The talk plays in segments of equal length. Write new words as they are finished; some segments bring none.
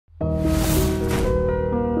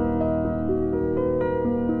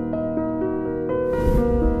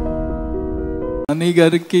నాని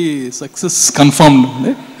గారికి success confirmed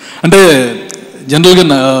అండి. అంటే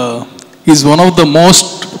జనరల్గా is one of the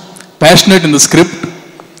most passionate in the script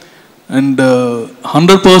and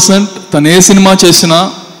 100% తను ఏ సినిమా చేసినా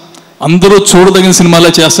అందరూ చూడదగిన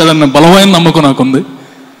సినిమాలే చేస్తాడన్న బలమైన నమ్మకం నాకుంది.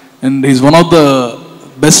 And is one of the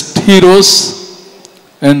best heroes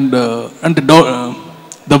and అంటే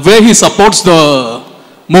the way he supports the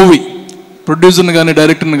movie, ప్రొడ్యూసర్ని కానీ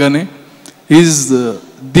డైరెక్టర్ని కానీ, ఈజ్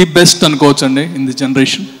ది బెస్ట్ అనుకోవచ్చు అండి in the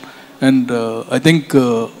generation. And I think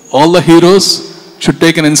all the heroes should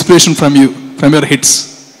take an inspiration from you, from your hits.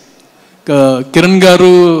 Kiran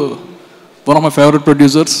గారు one of my favourite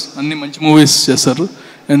producers, అన్ని మంచి movies చేస్తారు.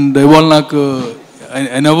 And ఇవాళ నాకు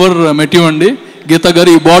ఐ నెవర్ మెట్ యూ అండి, గీతా గారు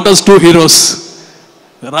ఈ bat us 2 heroes,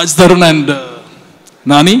 Raj Tarun and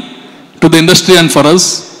Nani, to the industry and for us.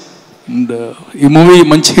 And ఈ మూవీ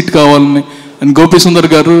మంచి హిట్ కావాలని. అండ్ గోపి సుందర్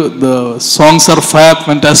గారు, the songs are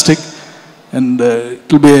fantastic and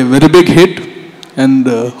it will be a very big hit. And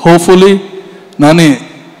hopefully Nani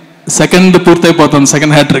second పూర్తయిపోతాను,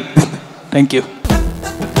 second hat trick. Thank you.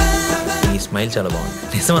 ఈ smile చాలా బాగుంది,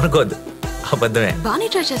 నిజం అనుకోవద్దు, అబద్ధమే. బాగానే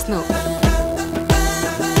ట్రై చేస్తున్నావు.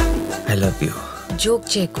 I love you. జోక్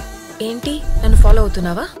చేయకు. ఏంటి నన్ను ఫాలో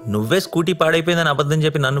అవుతున్నావా? నువ్వే స్కూటీ పాడైపోయిందని అబద్ధం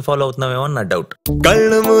చెప్పి నన్ను ఫాలో అవుతున్నావేమో నా డౌట్.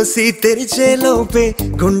 కళ్ళు మూసి తెరిచే లోపే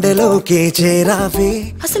గుండెలోకే చేరావే.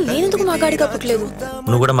 అసలు నేనెందుకు మగాడిగా పుట్టలేదు?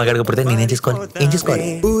 నువ్వు కూడా మగాడిగా పుడితే నేనేం చేసుకోవాలి? ఏం చేసుకోవాలి?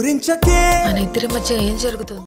 మన ఇద్దరి మధ్య ఏం జరుగుతుంది?